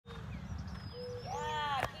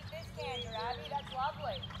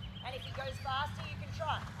lovely. And if he goes faster, you can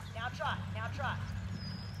try. Now try, now try.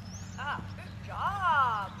 Ah, good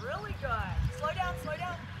job, really good. Slow down, slow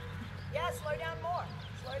down. Yeah, slow down more,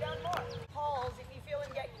 slow down more. Poles, if you feel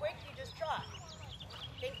him get quick, you just try.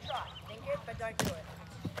 Think it, but don't do it.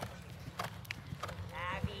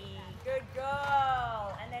 Abby, good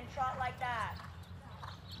girl. And then trot like that.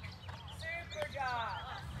 Super job.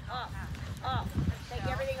 Off. Take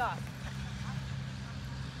everything off.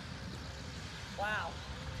 Wow.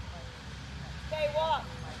 Okay, walk.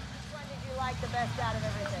 Which one did you like the best out of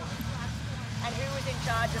everything? And who was in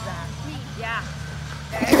charge of that? Me. Yeah.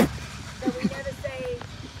 Okay. So we never say,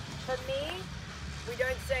 for me, we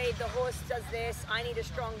don't say the horse does this, I need a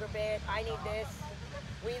stronger bit, I need this.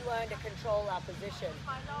 We learn to control our position.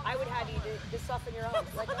 I would have you just soften your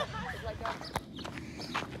arms, like that, just like that.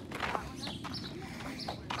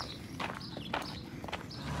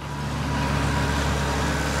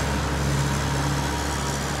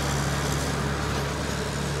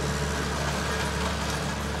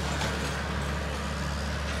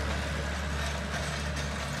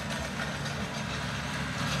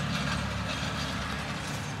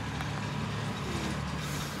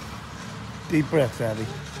 Deep breaths, Abby.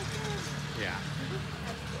 Yeah.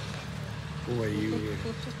 Boy, you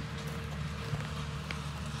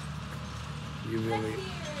really.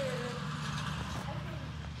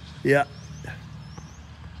 Yeah.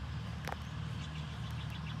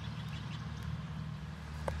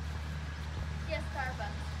 Yes,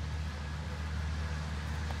 Starbucks.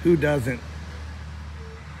 Who doesn't?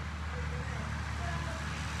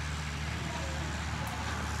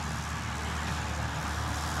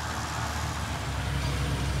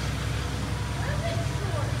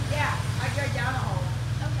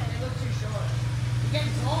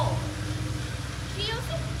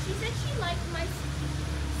 She said she liked my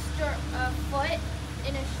foot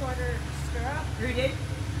in a shorter stirrup. Who did?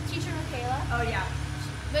 Teacher Michaela. Oh yeah.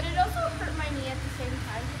 But it also hurt my knee at the same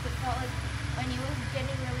time because it felt like my knee was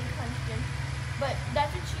getting really clenched in. But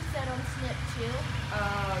that's what she said on Snip too.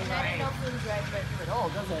 Oh, and I didn't know if it was right, but at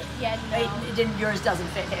all, does it? yeah, no. Yours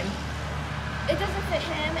doesn't fit him. It doesn't fit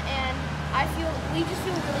him, and we just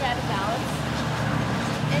feel really out of balance.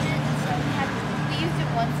 And then so we used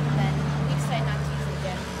it once, and then we decided not to use it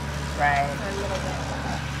again. Right. For a little bit.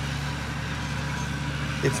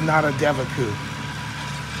 It's not a Devaku.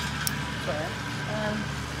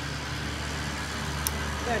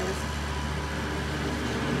 There it is.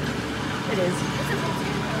 It is.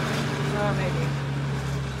 Oh, maybe.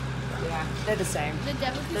 Yeah, they're the same. The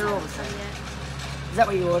Devakus They're all haven't the same. come yet. Is that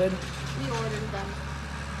what you ordered? We ordered them.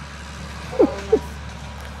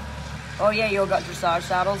 Oh yeah, you all got dressage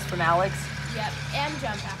saddles from Alex? Yep, and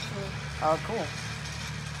jump actually. Oh, cool.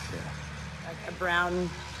 Yeah. Like a brown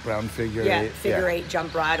Figure eight. figure eight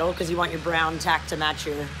jump bridle, because you want your brown tack to match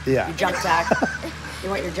your jump tack. You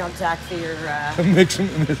want your jump tack for your... Mix them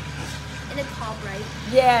in this. And a cob, right?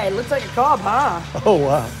 Yeah, it looks like a cob, huh? Oh,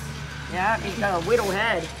 wow. Yeah, he's got a whittle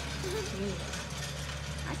head. I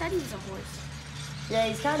thought he was a horse. Yeah,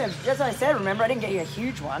 he's kind of... That's what I said, remember? I didn't get you a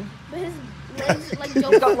huge one. But his legs, like, He's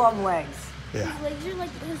got long legs. Yeah. His legs are, like,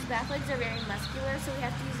 his back legs are very muscular, so we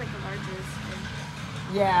have to use, like, the largest.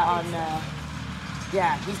 Yeah,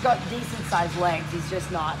 yeah, he's got decent sized legs. He's just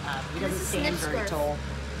not, he doesn't This is stand snip very scarf. tall.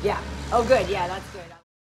 Yeah. Oh, good. Yeah, that's good.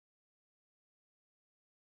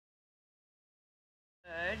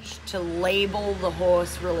 Urge to label the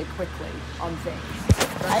horse really quickly on things,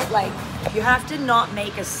 right? Like, you have to not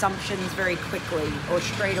make assumptions very quickly or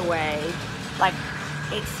straight away. Like,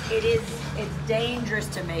 it's dangerous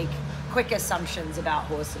to make quick assumptions about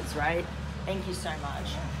horses, right? Thank you so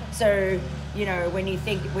much. So, you know,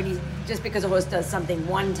 just because a horse does something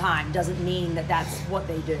one time doesn't mean that that's what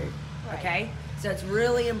they do, okay? So it's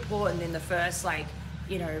really important in the first,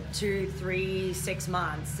 2, 3, 6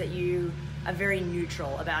 months that you are very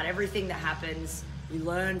neutral about everything that happens. You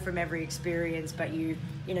learn from every experience, but you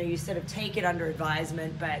sort of take it under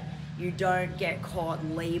advisement, but you don't get caught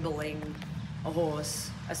labeling a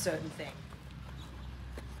horse a certain thing.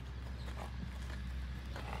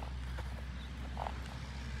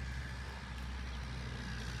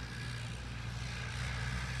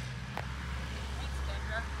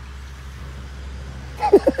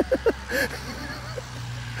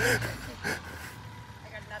 I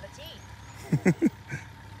got another tea.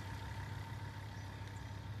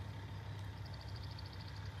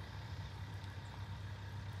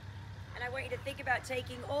 And I want you to think about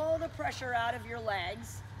taking all the pressure out of your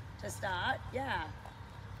legs to start. Yeah.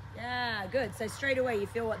 Yeah, good. So straight away, you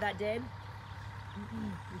feel what that did?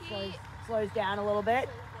 It slows down a little bit.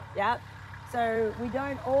 Yep. So we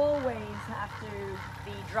don't always have to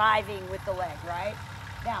be driving with the leg, right?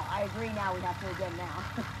 Now, I agree now we have to again now.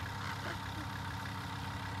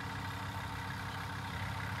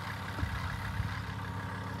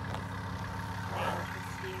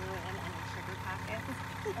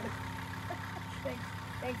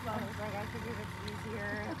 Thanks, Mom. I was like, I figured it's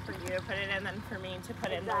easier for you to put it in than for me to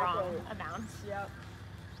put in the wrong amount. Yep.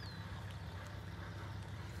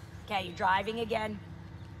 Okay, you driving again?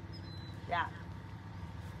 Yeah.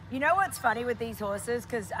 You know what's funny with these horses?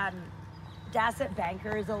 Because Dasset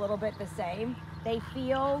Banker is a little bit the same. They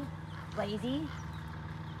feel lazy,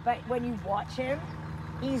 but when you watch him,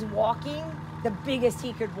 he's walking the biggest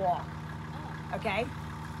he could walk. Okay?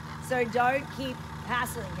 So don't keep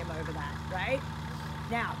hassling him over that, right?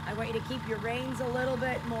 Now, I want you to keep your reins a little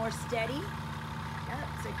bit more steady.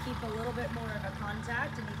 Yeah, so keep a little bit more of a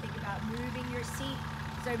contact, and you think about moving your seat.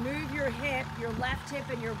 So move your hip, your left hip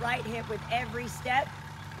and your right hip with every step.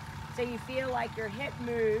 So you feel like your hip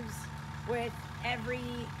moves with every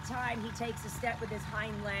time he takes a step with his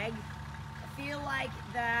hind leg. I feel like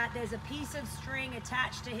that there's a piece of string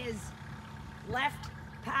attached to his left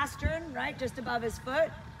pastern, right, just above his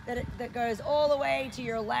foot, that goes all the way to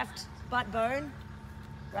your left butt bone.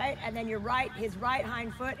 Right, and then his right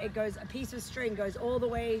hind foot, a piece of string goes all the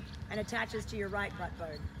way and attaches to your right butt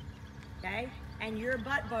bone, okay? And your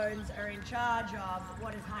butt bones are in charge of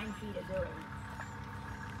what his hind feet are doing.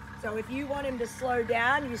 So if you want him to slow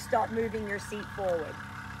down, you stop moving your seat forward.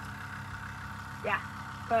 Yeah,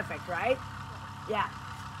 perfect, right? Yeah.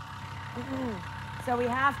 So we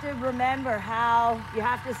have to remember how you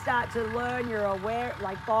have to start to learn your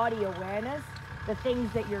body awareness. The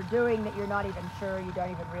things that you're doing that you're not even sure, you don't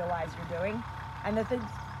even realize you're doing. And the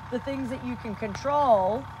things that you can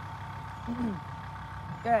control.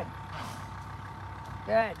 Good.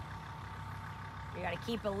 Good. You gotta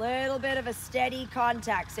keep a little bit of a steady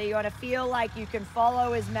contact. So you wanna feel like you can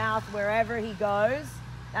follow his mouth wherever he goes.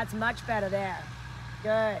 That's much better there.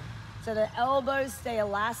 Good. So the elbows stay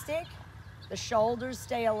elastic, the shoulders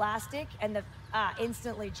stay elastic, and the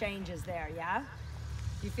instantly changes there, yeah?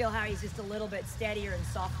 You feel how he's just a little bit steadier and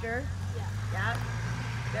softer? Yeah. Yeah?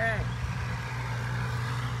 Good.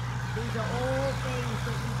 These are all things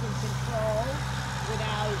that you can control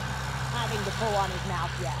without having to pull on his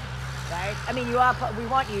mouth yet, right? I mean,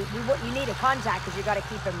 you need a contact because you got to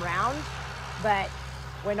keep him round, but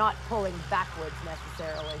we're not pulling backwards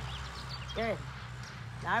necessarily. Good.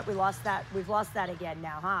 No, we've lost that again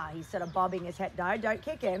now, huh? He's sort of bobbing his head. No, don't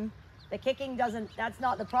kick him. The kicking that's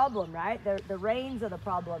not the problem, right? The reins are the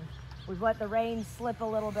problem. We've let the reins slip a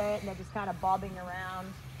little bit and they're just kind of bobbing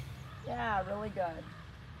around. Yeah, really good.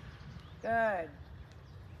 Good.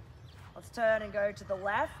 Let's turn and go to the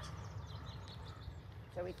left.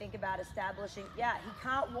 So we think about establishing, yeah, he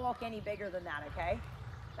can't walk any bigger than that, okay?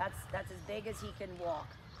 That's as big as he can walk.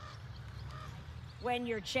 When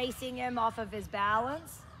you're chasing him off of his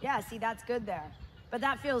balance, yeah, see, that's good there. But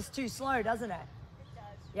that feels too slow, doesn't it?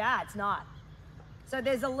 Yeah, it's not. So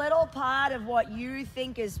there's a little part of what you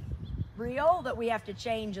think is real that we have to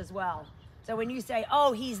change as well. So when you say,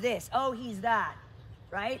 oh, he's this, oh, he's that,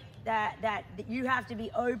 right? That you have to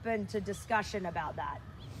be open to discussion about that.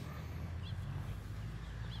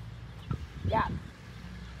 Yeah.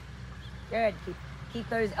 Good. Keep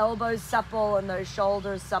those elbows supple and those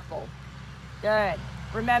shoulders supple. Good.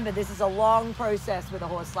 Remember, this is a long process with a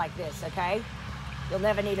horse like this, okay? You'll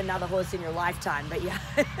never need another horse in your lifetime,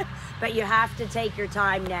 but you have to take your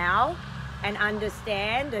time now and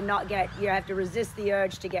understand and you have to resist the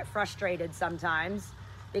urge to get frustrated sometimes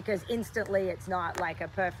because instantly it's not like a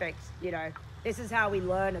perfect, this is how we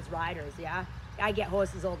learn as riders, yeah? I get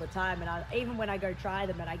horses all the time and even when I go try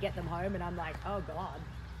them and I get them home and I'm like, oh God.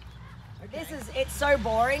 Okay. It's so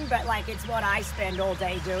boring, but it's what I spend all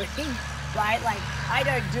day doing, right? I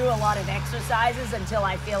don't do a lot of exercises until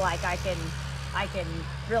I feel like I can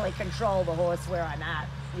really control the horse where I'm at,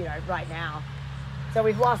 right now. So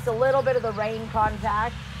we've lost a little bit of the rein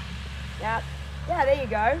contact. Yeah, there you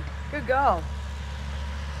go. Good girl.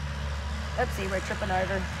 Let's see, we're tripping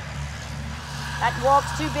over. That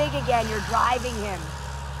walk's too big again. You're driving him.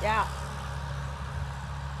 Yeah.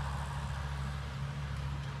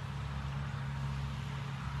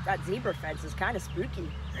 That zebra fence is kind of spooky.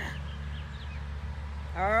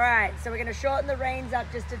 All right, so we're going to shorten the reins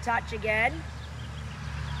up just a touch again.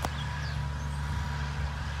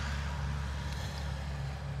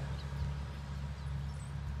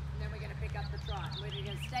 We're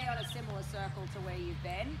going to stay on a similar circle to where you've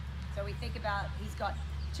been. So we think about, he's got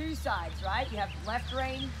two sides, right? You have left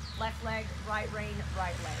rein, left leg, right rein,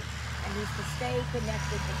 right leg. And he's to stay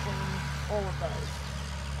connected between all of those.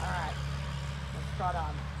 All right. trot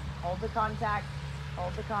on. Hold the contact,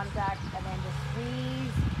 and then just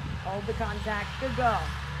squeeze, hold the contact, good girl.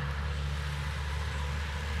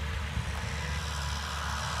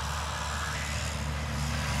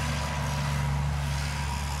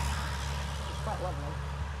 It's quite lovely.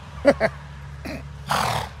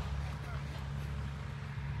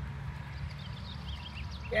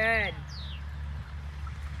 Good.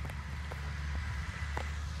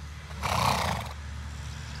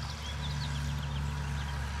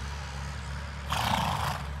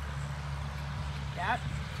 Yep.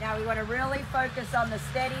 Now we want to really focus on the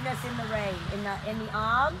steadiness in the rein, in the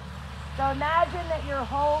arm. So imagine that you're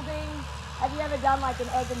holding. Have you ever done like an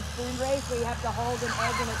egg and spoon race where you have to hold an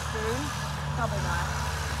egg and a spoon? Probably not.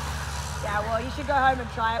 Yeah, well, you should go home and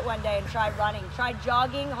try it one day and try running. Try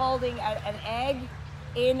jogging, holding an egg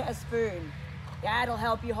in a spoon. Yeah, it'll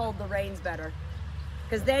help you hold the reins better.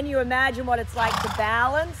 Because then you imagine what it's like to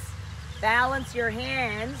balance your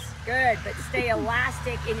hands, good, but stay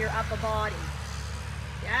elastic in your upper body.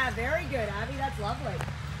 Yeah, very good, Abby, that's lovely.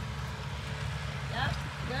 Yep,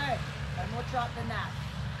 good. One more trot than that.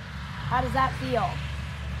 How does that feel?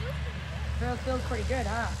 Feels pretty good,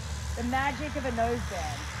 huh? The magic of a nose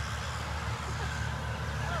band.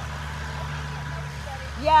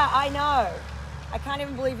 Yeah, I know. I can't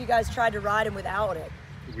even believe you guys tried to ride him without it.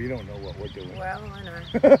 We don't know what we're doing. Well, I know.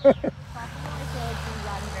 I feel like we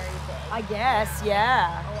run very big. I guess,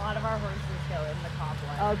 yeah. A lot of our horses go in the top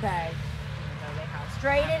line. Okay. Even though they have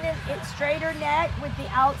Straighter neck with the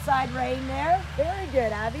outside rein there. Very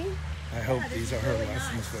good, Abby. I hope this these is are her really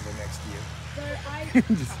lessons nice. for the next year. So I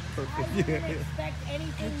Just perfect. wouldn't expect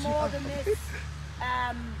anything more than this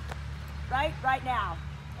right now.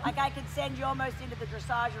 Like I could send you almost into the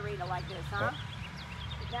dressage arena like this, huh?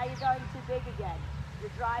 Now you're going too big again.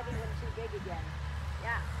 You're driving him too big again.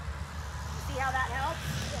 Yeah. You see how that helps?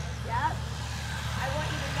 Yeah. I want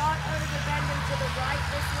you to not overbend him to the right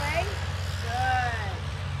this way. Good.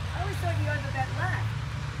 I always thought you overbent left.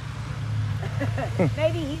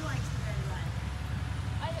 Maybe he likes to bend left.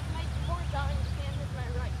 My more dominant hand is my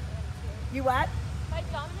right hand too. You what? My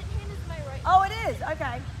dominant hand is my right. Oh, it is?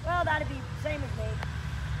 Okay. Well, that'd be same as me.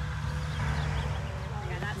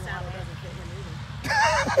 Yeah, that saddle doesn't fit him either.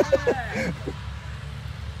 Good.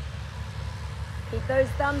 Keep those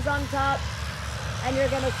thumbs on top, and you're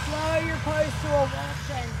going to slow your pose to a walk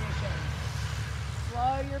transition.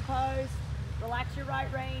 Slow your pose. Relax your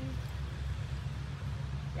right rein.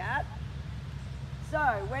 Yep. So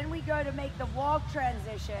when we go to make the walk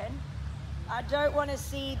transition, I don't want to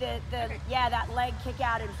see that leg kick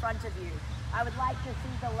out in front of you. I would like to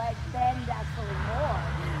see the leg bend actually more.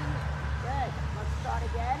 Good. Let's start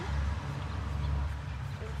again.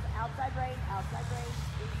 Outside rein,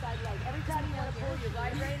 inside leg. Every time you want to pull your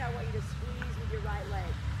right rein, I want you to squeeze with your right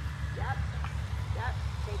leg. Yep.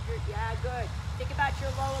 Yeah, good. Think about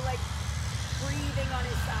your lower leg breathing on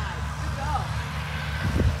his side. Good go.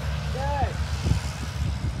 Good.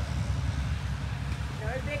 No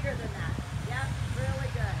bigger than that. Yep, really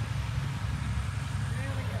good.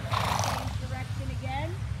 Really good. Let's change direction again.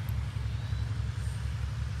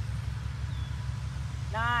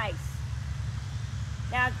 Nice.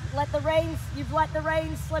 Now you've let the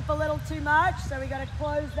reins slip a little too much, so we got to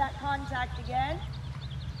close that contact again.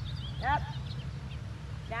 Yep.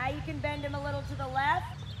 Now you can bend him a little to the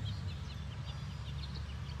left.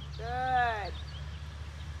 Good.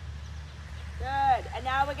 Good. And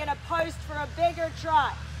now we're going to post for a bigger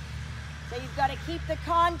trot. So you've got to keep the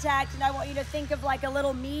contact, and I want you to think of like a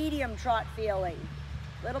little medium trot feeling.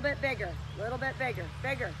 A little bit bigger,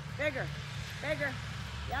 bigger.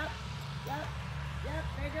 Yep. Yep,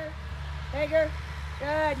 bigger.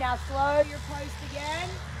 Good, now slow your post again.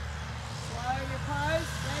 Slow your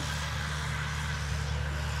post,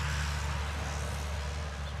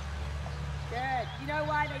 good. You know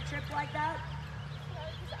why they trip like that?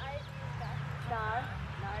 No,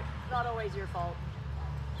 it's not always your fault.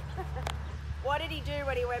 What did he do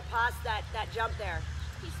when he went past that jump there?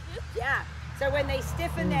 He spooked? Yeah, so when they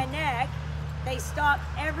stiffen their neck, they stop,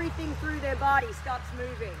 everything through their body stops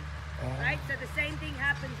moving. Right? So the same thing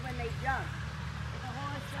happens when they jump. If a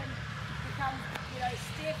horse becomes,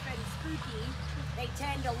 stiff and spooky, they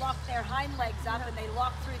tend to lock their hind legs up and they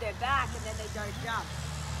lock through their back and then they don't jump.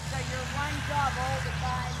 So your one job all the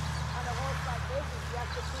time on a horse like this is you have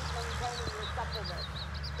to keep maintaining your suppleness.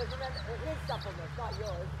 Because remember, his suppleness, not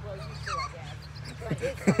yours. Well, you too, I guess. But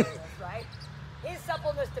his suppleness, right? His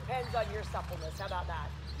suppleness depends on your suppleness. How about that?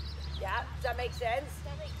 Yeah, does that make sense?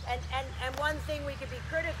 That makes sense. And one thing we could be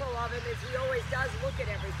critical of him is he always does look at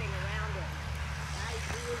everything around him. Right?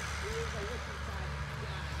 He is a looking side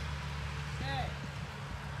guy. Good.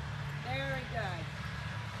 Very good.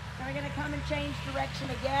 So we're gonna come and change direction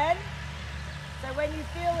again. So when you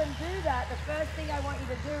feel him do that, the first thing I want you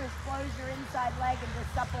to do is close your inside leg and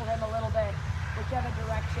just supple him a little bit, whichever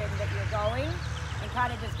direction that you're going, and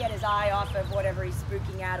kind of just get his eye off of whatever he's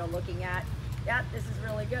spooking at or looking at. Yep, this is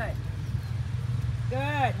really good.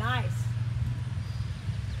 Good, nice.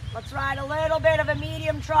 Let's ride a little bit of a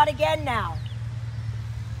medium trot again now.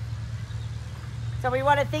 So we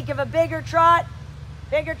want to think of a bigger trot,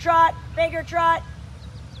 bigger trot, bigger trot.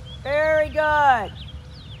 Very good.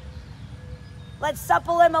 Let's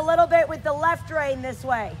supple him a little bit with the left rein this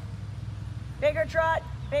way. Bigger trot,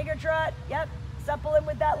 yep. Supple him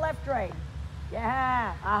with that left rein.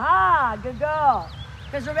 Yeah, aha, good go.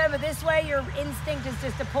 Because remember, this way your instinct is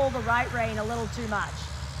just to pull the right rein a little too much.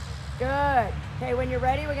 Good. Okay, when you're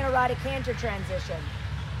ready, we're gonna ride a canter transition.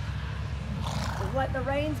 Just let the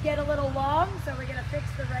reins get a little long, so we're gonna fix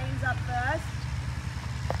the reins up first.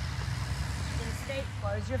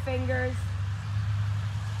 Close your fingers.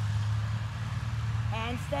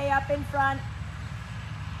 And stay up in front.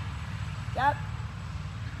 Yep.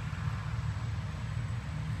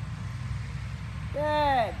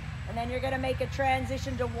 Good. And then you're going to make a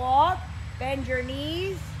transition to walk. Bend your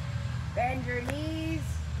knees. Bend your knees.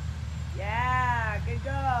 Yeah, good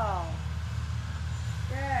go.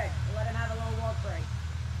 Good. Let him have a little walk break.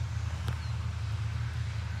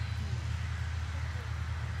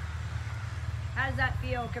 How does that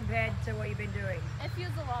feel compared to what you've been doing? It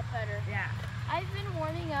feels a lot better. Yeah. I've been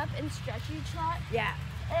warming up in stretchy trot. Yeah.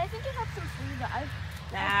 And I think it helps him free, but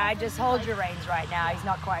Nah, just hold your reins right now.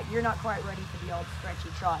 You're not quite ready for the old stretchy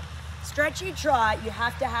trot. Stretchy trot, you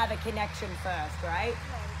have to have a connection first, right?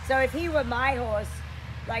 So if he were my horse,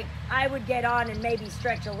 like I would get on and maybe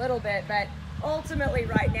stretch a little bit, but ultimately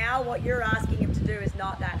right now, what you're asking him to do is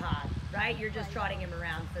not that hard, right? You're just trotting him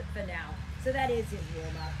around for now. So that is his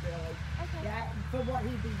warm-up, really. Okay. Yeah, for what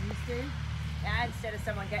he'd be used to. Yeah, instead of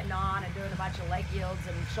someone getting on and doing a bunch of leg yields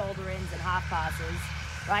and shoulder ins and half passes,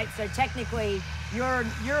 right? So technically, your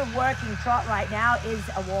working trot right now is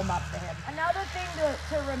a warm-up for him. Another thing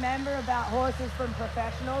to remember about horses from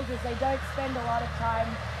professionals is they don't spend a lot of time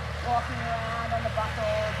walking around on the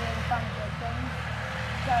buckle doing fun good things.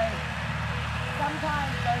 So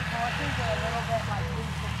sometimes those horses are a little bit like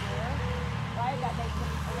insecure, right? That they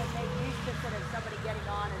used to sort of somebody getting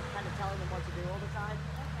on and kind of telling them what to do all the time.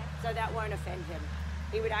 Okay. So that won't offend him.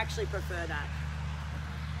 He would actually prefer that.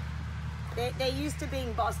 They're used to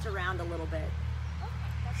being bossed around a little bit.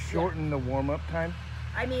 Shorten the warm-up time?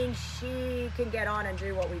 I mean, she can get on and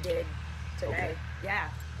do what we did today. Okay. Yeah.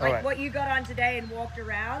 All Like right. what you got on today and walked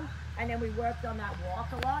around, and then we worked on that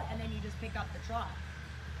walk a lot, and then you just pick up the trot.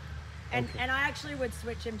 And Okay. and I actually would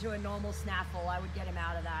switch him to a normal snaffle. I would get him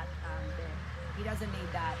out of that bit. He doesn't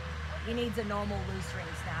need that. He needs a normal loose ring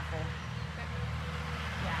snaffle.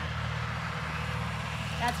 Yeah.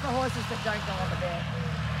 That's for horses that don't go on the bit.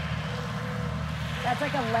 That's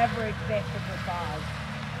like a leverage bit for dressage.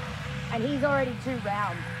 And he's already 2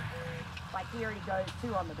 rounds. Like he already goes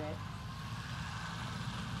 2 on the bit.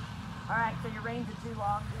 All right, so your reins are too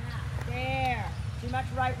long. Yeah. There. Too much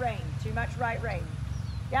right rein. Too much right rein.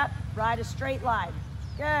 Yep. Ride a straight line.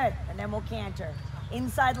 Good. And then we'll canter.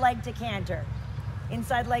 Inside leg to canter.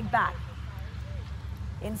 Inside leg back.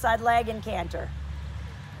 Inside leg and canter.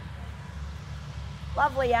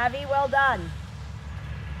 Lovely, Avi. Well done.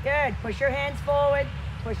 Good. Push your hands forward.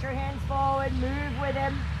 Push your hands forward. Move with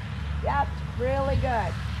him. Yep. Really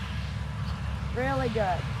good. Really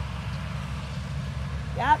good.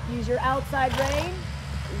 Yep. Use your outside rein.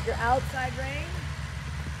 Use your outside rein.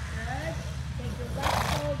 Good. Take your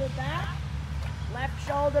left shoulder back. Left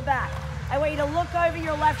shoulder back. I want you to look over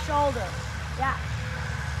your left shoulder. Yeah.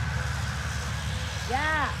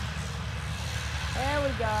 Yeah. There we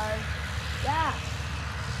go. Yeah.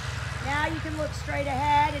 Now you can look straight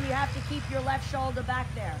ahead and you have to keep your left shoulder back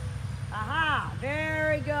there. Aha,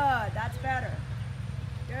 very good. That's better.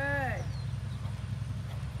 Good.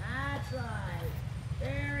 That's right.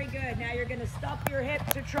 Very good. Now you're gonna stop your hip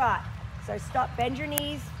to trot. So stop, bend your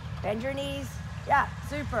knees, bend your knees. Yeah,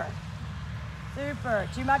 super. Super.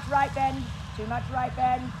 Too much right bend, too much right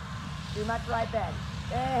bend, too much right bend.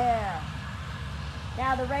 There.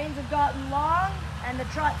 Now the reins have gotten long and the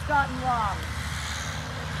trot's gotten long.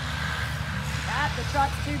 The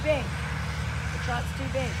trot's too big. The trot's too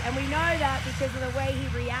big. And we know that because of the way he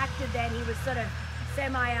reacted then, he was sort of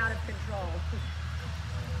semi out of control.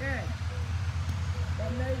 Good.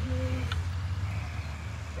 Bend those knees.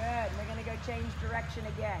 Good. We're going to go change direction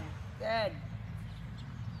again. Good.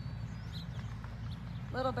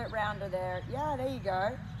 A little bit rounder there. Yeah, there you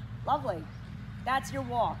go. Lovely. That's your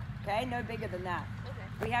walk, okay? No bigger than that.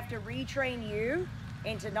 Okay. we have to retrain you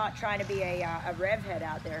into not trying to be a rev head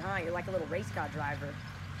out there, huh? You're like a little race car driver.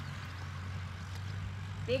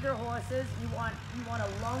 Bigger horses, you want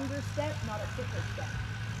a longer step, not a quicker step.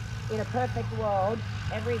 In a perfect world,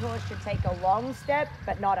 every horse should take a long step,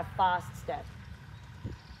 but not a fast step.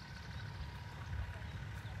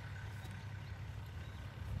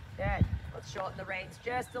 Good. Let's shorten the reins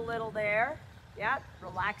just a little there. Yep.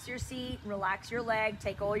 Relax your seat, relax your leg,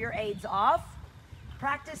 take all your aids off.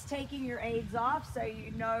 Practice taking your aids off so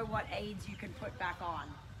you know what aids you can put back on.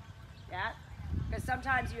 Yeah? Because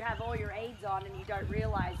sometimes you have all your aids on and you don't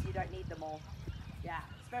realize you don't need them all. Yeah,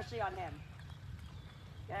 especially on him.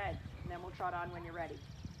 Good. And then we'll trot on when you're ready.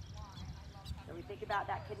 So we think about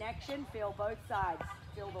that connection. Feel both sides.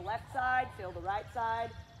 Feel the left side, feel the right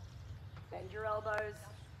side. Bend your elbows.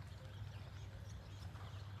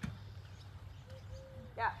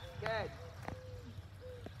 Yeah, good.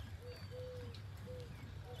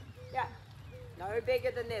 Yeah, no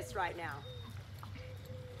bigger than this right now.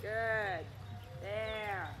 Good.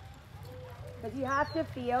 There. Because you have to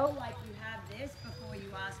feel like you have this before you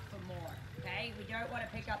ask for more, okay? We don't want to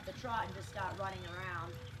pick up the trot and just start running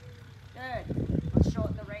around. Good. Let's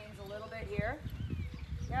shorten the reins a little bit here.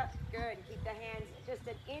 Yep, good. Keep the hands just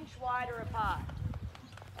an inch wider apart.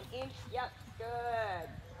 An inch, yep, good.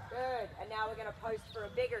 Good. And now we're going to post for a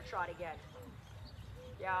bigger trot again.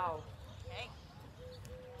 Yo. Okay.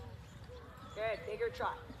 Good. Bigger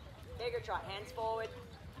trot. Bigger trot. Hands forward.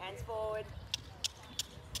 Hands forward.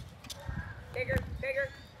 Bigger, bigger,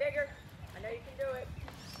 bigger. I know you can do it.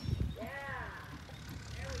 Yeah.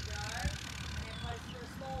 There we go. And post for a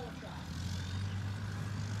smaller trot.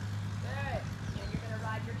 Good. And you're going to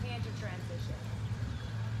ride your canter transition.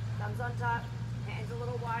 Thumbs on top. Hands a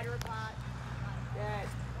little wider apart. Good.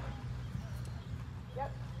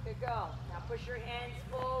 Yep. Good girl. Now push your hands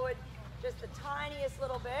forward just the tiniest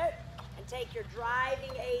little bit. And take your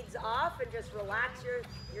driving aids off and just relax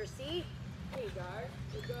your seat. There you go.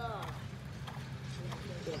 Good girl.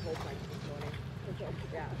 Do a whole punch this morning.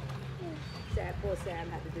 Yeah. Sam, poor Sam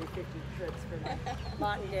had to do 50 trips for the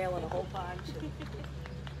martingale and a whole punch.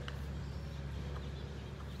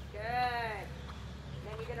 Good.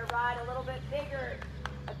 Then you're going to ride a little bit bigger,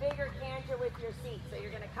 a bigger canter with your seat. So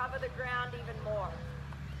you're going to cover the ground even more.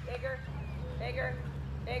 Bigger, bigger,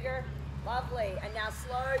 bigger. Lovely. And now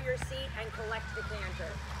slow your seat and collect the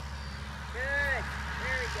canter. Good.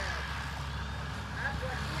 Very good. Up,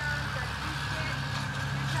 watch the arms. Got to use it.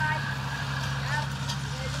 Too tight. Yep.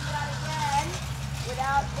 You're going to do that again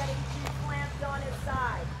without getting too clamped on his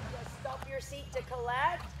side. Just stop your seat to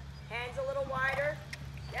collect. Hands a little wider.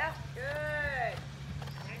 Yep. Good.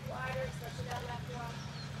 Hands wider, especially that left one.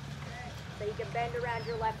 Good. So you can bend around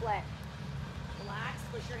your left leg. Relax.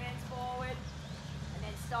 Push your hands forward. And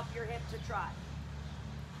then stop your hip to trot.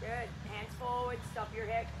 Good. Hands forward, stop your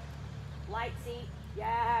hip. Light seat.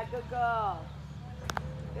 Yeah, good girl.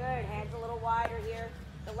 Good. Hands a little wider here.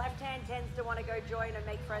 The left hand tends to want to go join and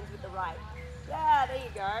make friends with the right. Yeah, there you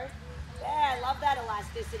go. Yeah, I love that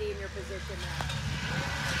elasticity in your position now.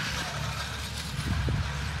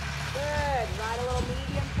 Good. Ride a little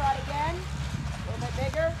medium trot again. A little bit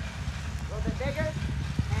bigger. A little bit bigger.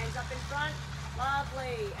 Hands up in front.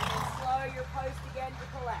 Lovely. And then slow your post again to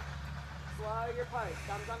collect. Slow your post.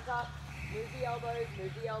 Thumbs on top. Move the elbows.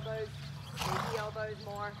 Move the elbows. Move the elbows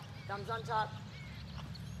more. Thumbs on top.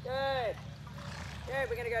 Good. Good.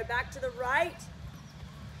 We're going to go back to the right.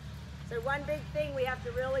 So one big thing we have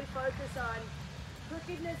to really focus on.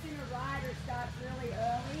 Crookedness in a rider starts really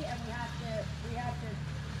early, and we have to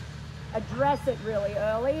address it really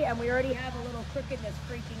early. And we already have a little crookedness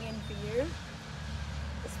creeping in for you.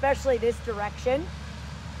 Especially this direction.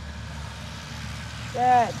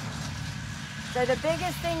 Good. So the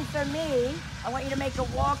biggest thing for me, I want you to make a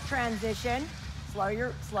walk transition. Slow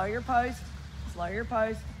your post,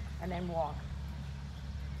 and then walk.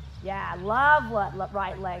 Yeah, love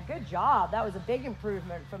right leg. Good job. That was a big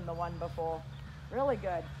improvement from the one before. Really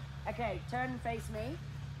good. Okay, turn and face me.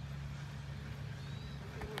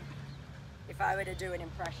 If I were to do an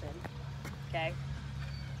impression, okay,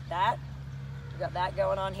 that. We got that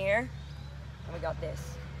going on here, and we got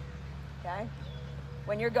this, okay?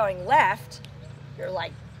 When you're going left, you're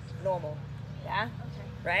like normal, yeah?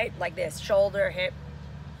 Okay. Right? Like this, shoulder, hip,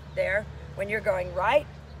 there. When you're going right,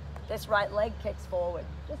 this right leg kicks forward,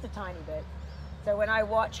 just a tiny bit. So when I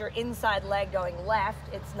watch your inside leg going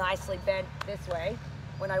left, it's nicely bent this way.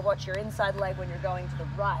 When I watch your inside leg when you're going to the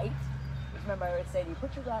right, just remember I would say to you,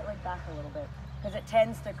 put your right leg back a little bit, because it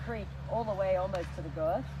tends to creep all the way almost to the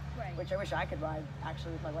girth. Right. Which I wish I could ride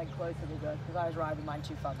actually with my leg close to the girth, because I was riding mine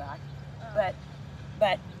too far back. Oh.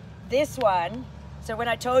 But this one, So when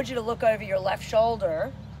I told you to look over your left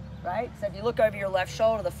shoulder, right? So if you look over your left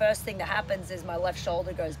shoulder, the first thing that happens is my left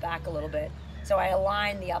shoulder goes back a little bit. So I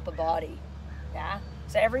align the upper body, yeah?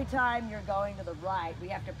 So every time you're going to the right, we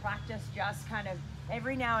have to practice just kind of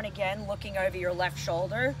every now and again looking over your left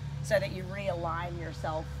shoulder so that you realign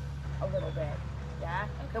yourself a little bit, yeah?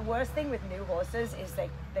 Okay. The worst thing with new horses is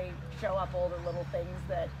they show up all the little things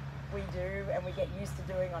that we do and we get used to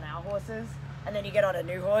doing on our horses. And then you get on a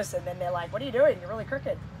new horse and then they're like, what are you doing? You're really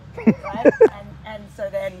crooked, right? and so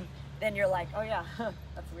then you're like, oh yeah,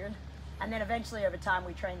 that's weird. And then eventually over time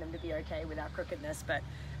we train them to be okay with our crookedness, but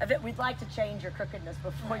we'd like to change your crookedness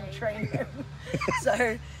before you train them.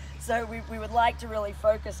 so we would like to really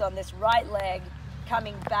focus on this right leg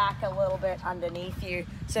coming back a little bit underneath you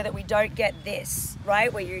so that we don't get this,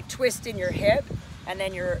 right? Where you twist in your hip and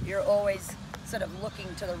then you're always sort of looking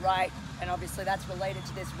to the right, and obviously that's related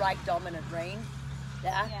to this right dominant rein.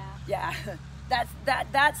 Yeah.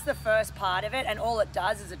 That's the first part of it, and all it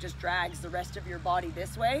does is it just drags the rest of your body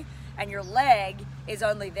this way, and your leg is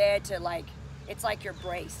only there to, like, it's like your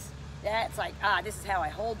brace. Yeah, it's like, this is how I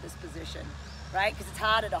hold this position, right? Because it's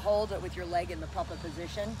harder to hold it with your leg in the proper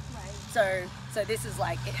position. Right. So this is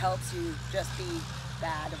like, it helps you just be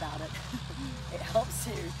bad about it. It helps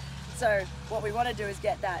you. So what we want to do is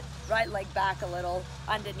get that right leg back a little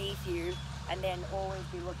underneath you, and then always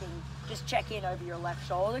be looking, just check in over your left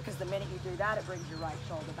shoulder, because the minute you do that, it brings your right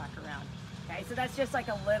shoulder back around. Okay, so that's just like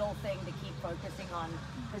a little thing to keep focusing on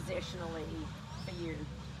positionally for you.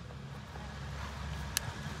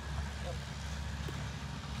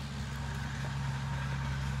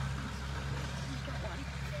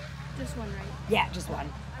 Just one, right? Yeah, just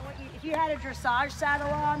one. I want you, if you had a dressage saddle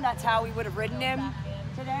on, that's how we would have ridden him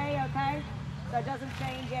today, okay? So it doesn't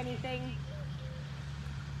change anything.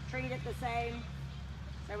 Treat it the same.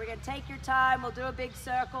 So we're gonna take your time, we'll do a big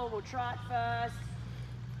circle, we'll trot first.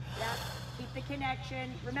 Yeah, keep the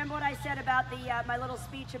connection. Remember what I said about the my little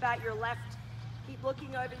speech about your left, keep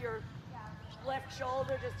looking over your left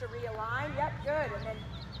shoulder just to realign. Yep, good, and then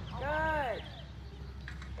good.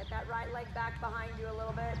 Get that right leg back behind you a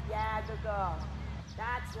little bit. Yeah, good girl.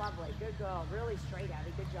 That's lovely, good girl. Really straight,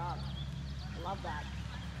 Abby, good job. I love that.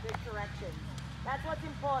 Good correction. That's what's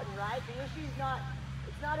important, right? The issue's not,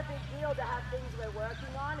 it's not a big deal to have things we're working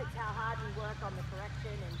on. It's how hard we work on the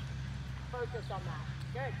correction and focus on that.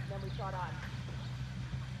 Good, then we trot on.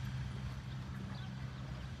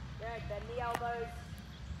 Good, bend the elbows.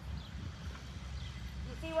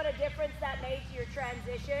 You see what a difference that made to your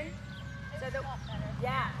transition? So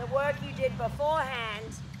the work you did beforehand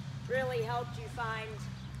really helped you find,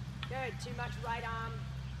 good, too much right arm.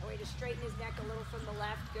 A way to straighten his neck a little from the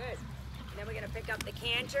left, good. And then we're gonna pick up the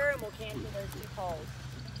canter and we'll canter those two poles.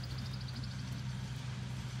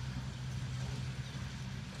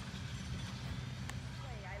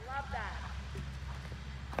 I love that.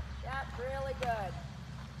 Yep, really good.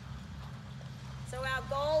 So our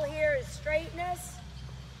goal here is straightness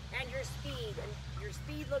and your speed. And your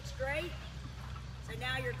speed looks great. So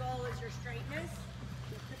now your goal is your straightness.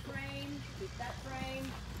 Keep the frame, keep that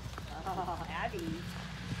frame. Oh, Abby.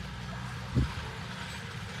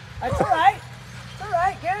 That's all right. It's all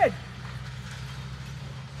right, good.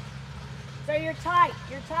 So you're tight,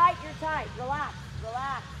 you're tight, you're tight. Relax,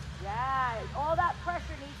 relax. Yeah, all that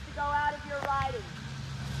pressure needs to go out of your riding.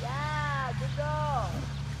 Yeah, good go.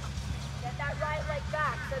 Get that right leg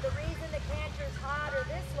back. So the reason the canter's harder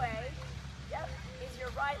this way, yep, is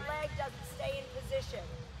your right leg doesn't stay in position.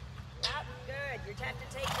 Yep, good. You have to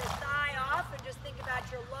take your thigh off and just think about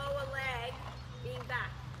your lower leg being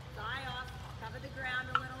back. Thigh off, cover the ground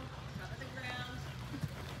a little, cover the ground.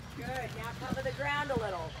 Good, now cover the ground a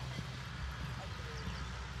little.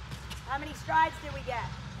 How many strides did we get?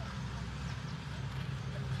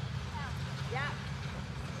 Yeah.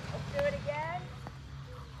 Let's do it again.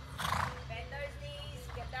 Bend those knees,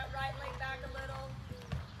 get that right leg back a little.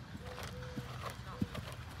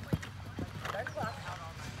 Don't cluck.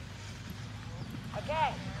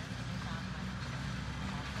 Okay.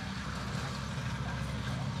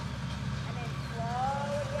 And then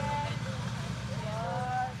slow again.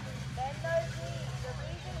 Slow. Bend those knees. The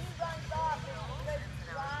reason he runs off is because you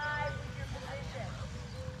drive with your position.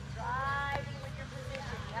 Driving with your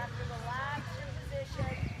position. You have to relax your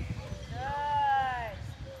position. Good.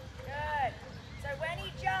 Good. So when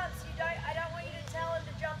he jumps, I don't want you to tell him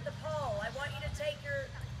to jump the pole. I want you to take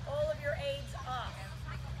all of your aids off.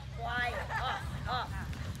 Quiet. Off. Off.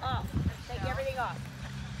 Off. Take everything off.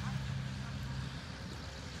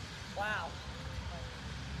 Wow.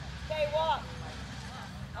 Okay, walk.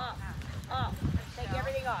 Off. Off. Take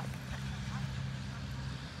everything off.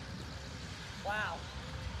 Wow.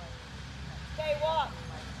 Okay, what?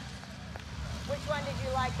 Which one did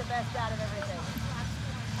you like the best out of everything?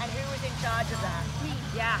 And who was in charge of that? Me.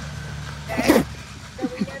 Yeah. Okay. So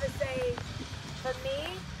we never say, for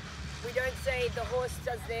me, we don't say the horse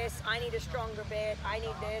does this, I need a stronger bit, I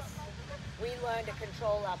need this. We learn to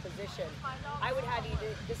control our position. I would have you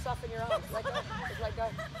just soften your arms. Let go. Just let go.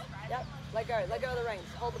 Yep. Let go. Let go of the reins.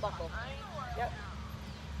 Hold the buckle. Yep.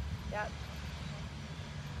 Yep.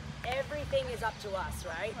 Everything is up to us,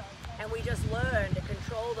 right? And we just learn to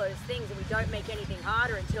control those things, and we don't make anything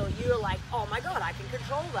harder until you're like, oh my God, I can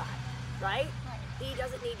control that, right? He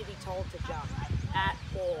doesn't need to be told to jump at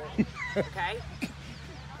all, okay?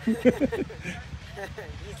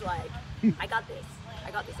 He's like, I got this. I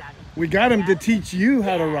got this, Abby. We got him to teach you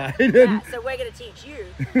how to Yeah. ride. Yeah, so we're gonna teach you.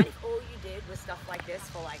 And if all you did was stuff like this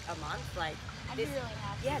for like a month, like this,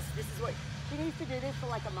 yes, this is what she needs to do this for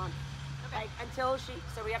like a month, like until she.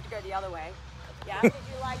 So we have to go the other way. Yeah. Who did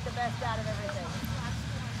you like the best out of everything?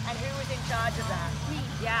 And who was in charge of that? Me.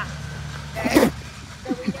 Yeah. Okay.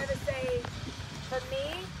 So we never say, for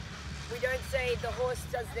me, we don't say the horse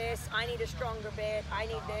does this, I need a stronger bit, I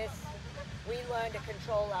need this. We learn to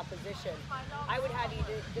control our position. I would have you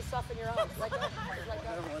just soften your arms. Let go. Just let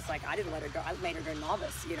go. It's like I didn't let her go. I made her go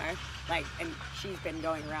novice, you know. Like, and she's been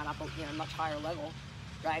going around up, you know, much higher level,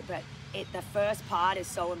 right? But the first part is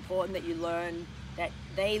so important that you learn, that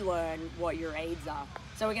they learn what your aids are.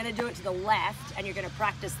 So we're going to do it to the left, and you're going to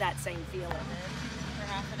practice that same feeling. For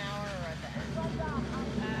half an hour or at the end?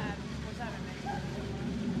 What time am I?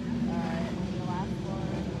 The last one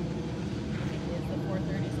is the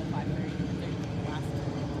 4:30, so 5:30. The last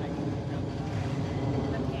time.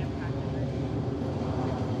 The camp practice.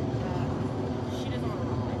 She doesn't want to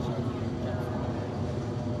ride. She doesn't want to.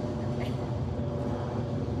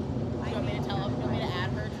 You want me to tell her? You want me to add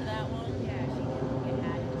her to that one? Yeah, she can get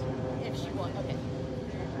added to it. If she wants. Okay.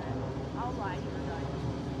 I'll lie to you.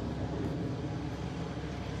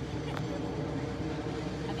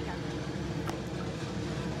 I think I'm.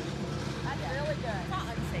 That's really good. It's not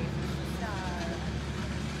unsafe. It's just,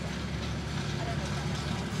 I don't know.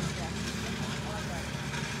 Yeah. I like that.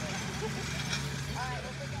 All right,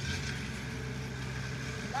 we'll pick up.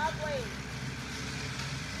 Lovely.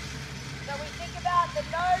 So we think about the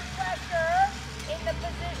no pressure in the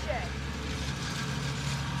position.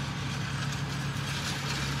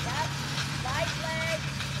 Yep. Light leg,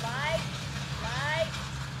 light, light.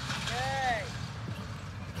 Good.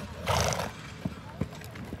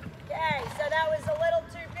 Okay, so that was a little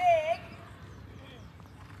too big.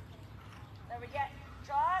 So we get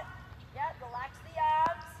trot. Yep, relax the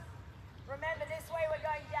arms. Remember, this way we're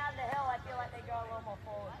going down the hill. I feel like they go a little more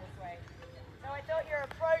forward this way. So I thought your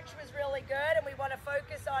approach was really good, and we want to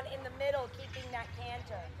focus on in the middle, keeping that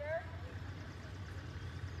canter.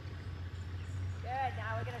 Good,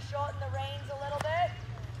 now we're going to shorten the reins a little bit.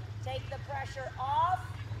 Take the pressure off.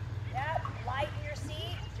 Yep, lighten your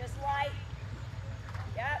seat, just light.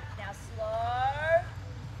 Yep, now slow.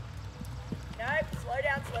 Nope, slow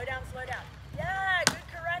down, slow down, slow down. Yeah, good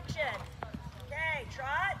correction. Okay,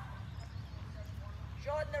 trot.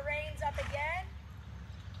 Shorten the reins up again.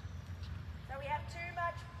 So we have too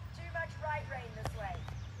much right rein this way.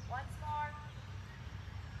 Once more.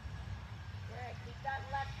 Good, keep that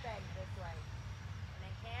left bend this way. And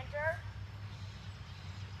then canter.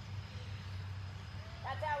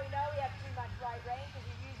 That's how we know we have too much right rein, because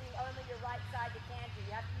you're using only your right side to canter.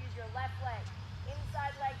 You have to use your left leg.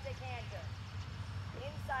 Inside leg to canter.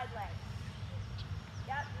 Inside leg.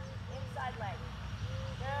 Yep, inside leg.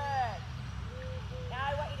 Good. Now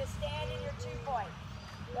I want you to stand in your 2-point.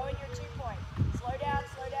 Go in your 2-point. Slow down,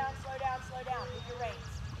 slow down, slow down, slow down. With your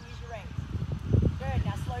reins. Use your reins. Good,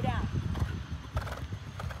 now slow down.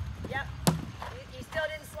 Yep. You still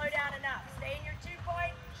didn't slow down enough. Stay in your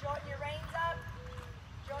 2-point. Shorten your reins up.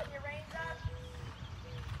 Shorten your reins up.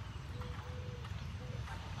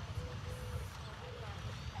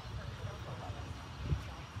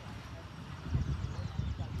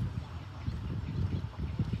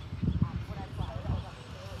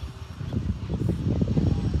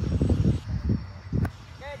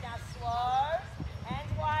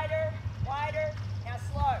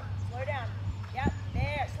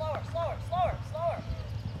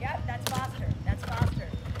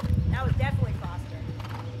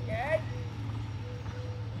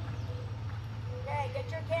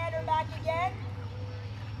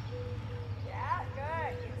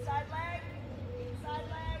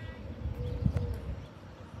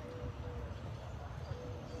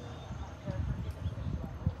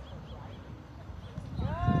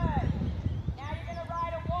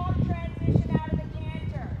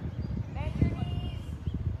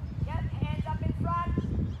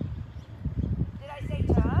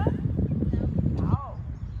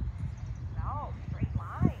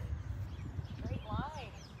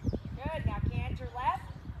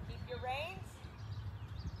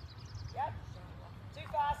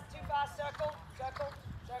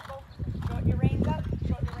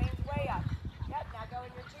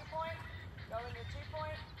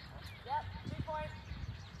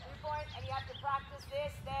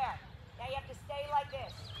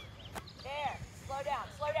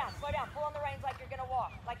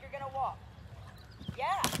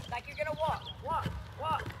 Yeah, like you're gonna walk, walk,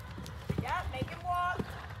 walk. Yeah, make him walk,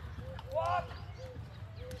 walk.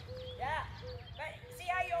 Yeah, but see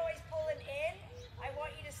how you're always pulling in? I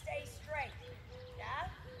want you to stay straight. Yeah?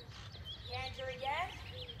 Canter again.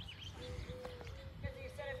 Because you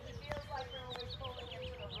said if he feels like you're always pulling him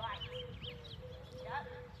to the right. Yep.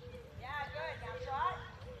 Yeah, good. Now trot.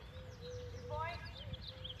 2 point.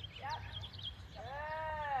 Yep.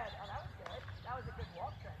 Good. Oh, that was good. That was a good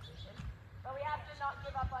walk transition. But we have to not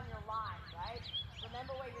give up on your line, right?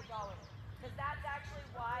 Remember where you're going. Because that's actually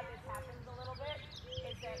why this happens a little bit,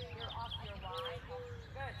 is that you're off your line.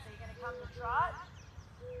 Good. So you're going to come to trot.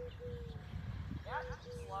 Yep.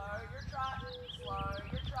 Slow your trot. Slow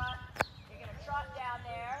your trot. You're going to trot down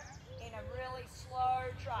there in a really slow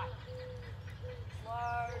trot.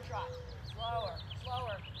 Slow trot. Slower.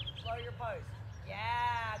 Slower. Slow your pose.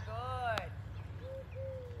 Yeah, good.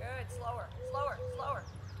 Good. Slower. Slower. Slower.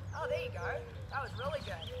 Oh, there you go. That was really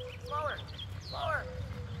good. Slower. Slower.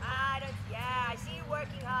 Yeah, I see you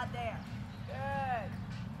working hard there. Good.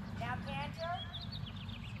 Now canter.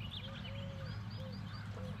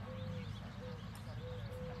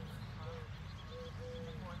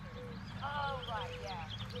 Oh, right, yeah.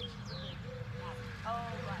 Oh,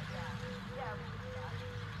 right, yeah. Yeah, we can do that.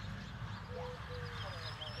 Yeah.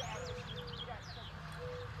 Yeah,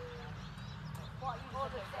 well, you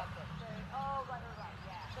hold it separate. Oh, right,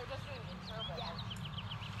 yeah. So just doing intro, but Yeah.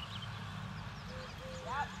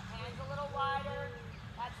 Yep, hands a little wider.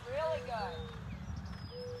 That's really good.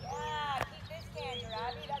 Yeah, keep this canter,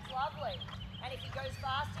 Abby. That's lovely. And if he goes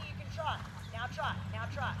faster, you can trot. Now trot. Now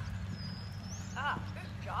trot. Ah, good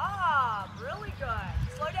job. Really good.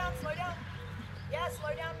 Slow down, slow down. Yeah,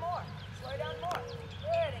 slow down more. Slow down more.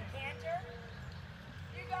 Good. And canter.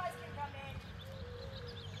 You guys can come in.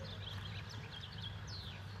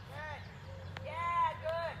 Good. Yeah,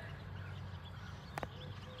 good.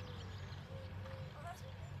 Oh, that's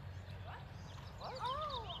What?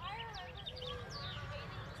 Oh, I remember. Bailey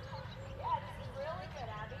was talking. Yeah, this is really good,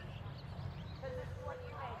 Abby. Because this is what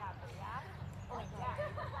you made happen, yeah? Oh, yeah.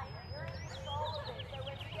 You're in control of it. So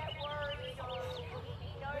when you get worried or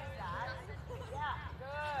he knows that. Yeah,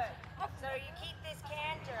 good. So you keep this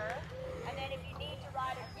canter, and then if you need to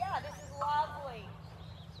ride it, yeah, this is lovely.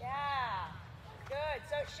 Yeah, good.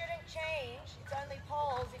 So it shouldn't change. It's only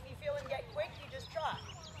poles. If you feel him get quick, you just trot.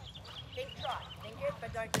 Think trot. Think it,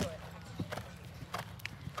 but don't do it.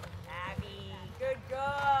 Abby, good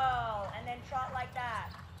girl. And then trot like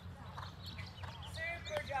that.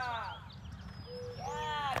 Super job.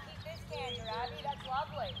 Yeah, keep this canter, Abby. That's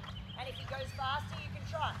lovely. And if he goes faster, you can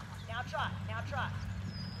trot. Now trot. Now trot.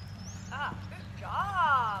 Ah, good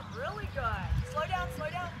job. Really good. Slow down, slow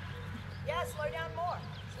down. Yeah, slow down more.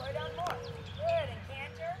 Slow down more. Good. And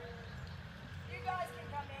canter. You guys can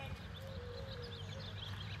come in.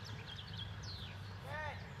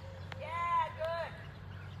 Good. Yeah, good.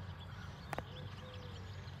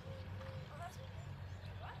 Oh, that's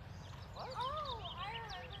What? Oh, I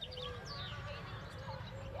remember. Bailey was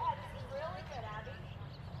talking. Yeah, this is really good, Abby.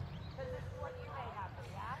 Because this is what you made happen,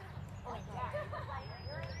 yeah? Oh, yeah.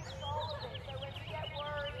 You're in control of it. So when you get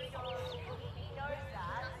worried or he knows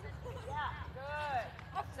that. Yeah, good.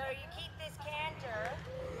 So you keep this canter,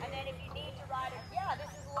 and then if you need to ride it, yeah,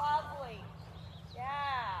 this is lovely.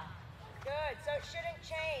 Yeah, good. So it shouldn't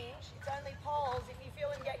change. It's only poles. If you feel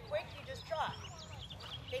him get quick, you just trot.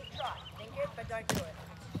 Think trot. Think it, but don't do it.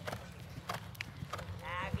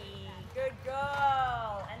 Abby, good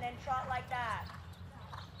girl. And then trot like that.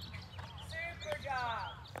 Super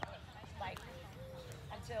job. Like,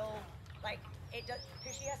 until, like, it does,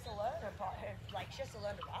 because she has to learn her part, like, she has to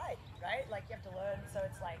learn to ride, right? Like, you have to learn, so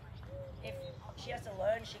it's like, if she has to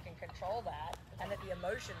learn, she can control that, and that the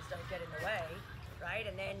emotions don't get in the way, right?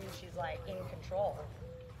 And then she's, like, in control.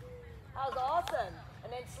 That was awesome.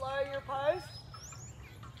 And then slow your pose.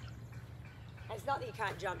 And it's not that you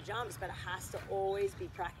can't jump jumps, but it has to always be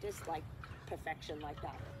practiced, like, perfection like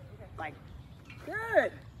that. Like,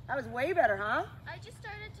 good. That was way better, huh? I just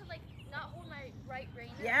started to like not hold my right rein.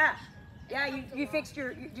 Yeah. Yeah, you fixed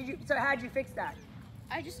your, so how'd you fix that?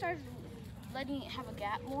 I just started letting it have a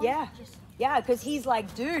gap more. Yeah. Just Yeah, because he's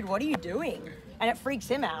like, dude, what are you doing? And it freaks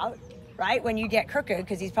him out, right? When you get crooked,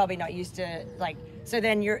 because he's probably not used to, like, so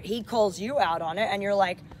then he calls you out on it, and you're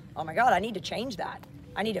like, oh my God, I need to change that.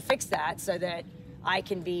 I need to fix that so that I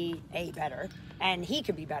can be better, and he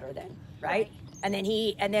can be better then, right? And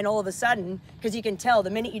then all of a sudden, because you can tell the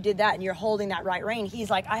minute you did that and you're holding that right rein, he's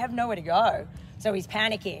like, I have nowhere to go. So he's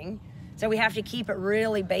panicking. So we have to keep it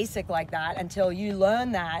really basic like that until you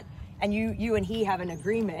learn that, and you and he have an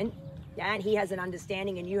agreement, yeah, and he has an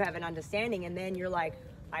understanding and you have an understanding, and then you're like,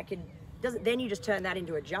 I can then you just turn that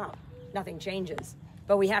into a jump. Nothing changes.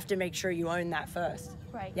 But we have to make sure you own that first.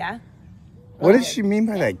 Right. Yeah? What does she mean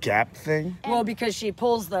by that gap thing? Well, because she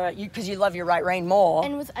pulls because you love your right rein more.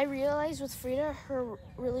 And I realized with Frida, her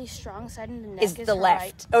really strong side in the neck is the her left.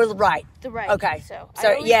 right. Oh, the right. The right. Okay. So So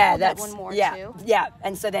I always yeah, pulled that's that one more yeah, too. yeah.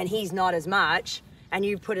 And so then he's not as much, and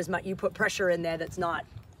you put pressure in there that's not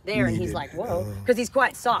there, and he's Needed. like, whoa, because he's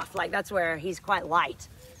quite soft. Like that's where he's quite light.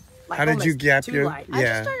 Like, How did you almost gap too your? light. I just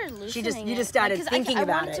Yeah. started loosening you it. just started 'cause thinking I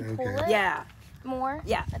about wanted it. to pull Okay. it Yeah, more.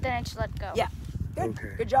 Yeah. But then I just let go. yeah. Good.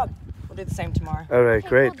 Okay. Good job. We'll do the same tomorrow. All right, Okay,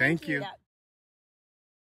 great. cool, Thank thank you. you. Yeah.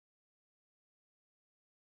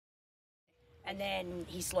 And then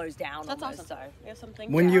he slows down. That's almost, awesome. So. We have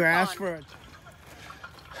something. When to you work ask on. for it.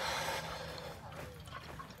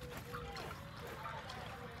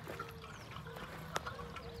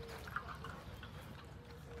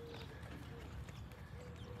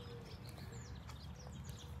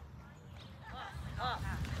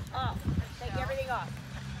 Off. Take everything off.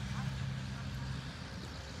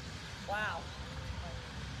 Wow.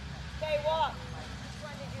 Okay, walk. Which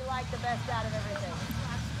one did you like the best out of everything?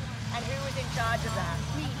 And who was in charge of that?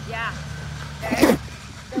 Me. Yeah. Okay.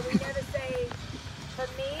 So we never say, for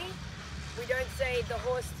me, we don't say the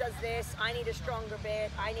horse does this, I need a stronger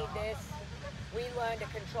bit, I need this. We learn to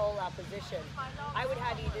control our position. I would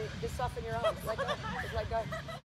have you just soften your arms. Let go. Just let go.